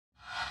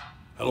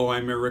Hello,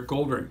 I'm Mayor Rick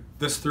Goldring.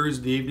 This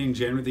Thursday evening,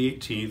 January the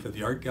 18th, at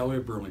the Art Gallery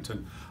of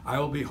Burlington, I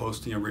will be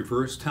hosting a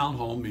reverse town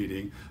hall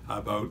meeting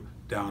about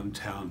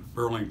downtown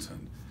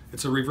Burlington.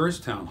 It's a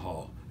reverse town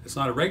hall. It's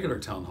not a regular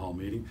town hall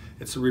meeting,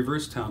 it's a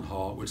reverse town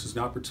hall, which is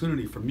an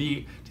opportunity for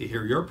me to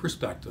hear your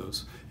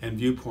perspectives and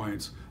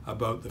viewpoints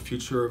about the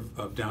future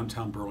of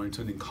downtown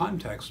Burlington in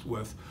context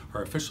with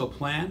our official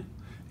plan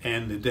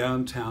and the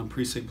downtown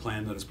precinct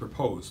plan that is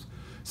proposed.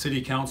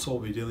 City Council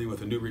will be dealing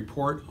with a new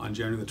report on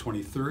January the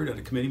 23rd at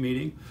a committee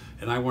meeting,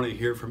 and I want to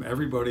hear from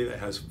everybody that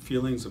has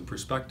feelings and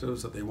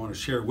perspectives that they want to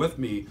share with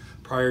me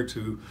prior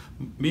to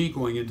me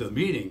going into the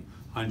meeting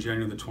on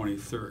January the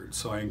 23rd.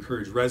 So I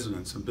encourage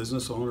residents and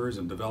business owners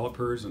and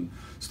developers and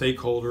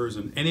stakeholders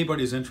and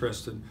anybody who's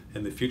interested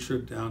in the future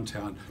of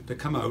downtown to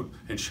come out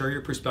and share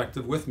your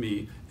perspective with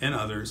me and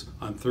others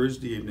on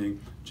Thursday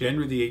evening,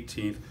 January the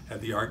 18th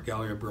at the Art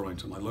Gallery of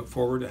Burlington. I look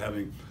forward to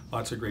having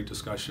lots of great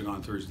discussion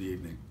on Thursday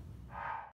evening.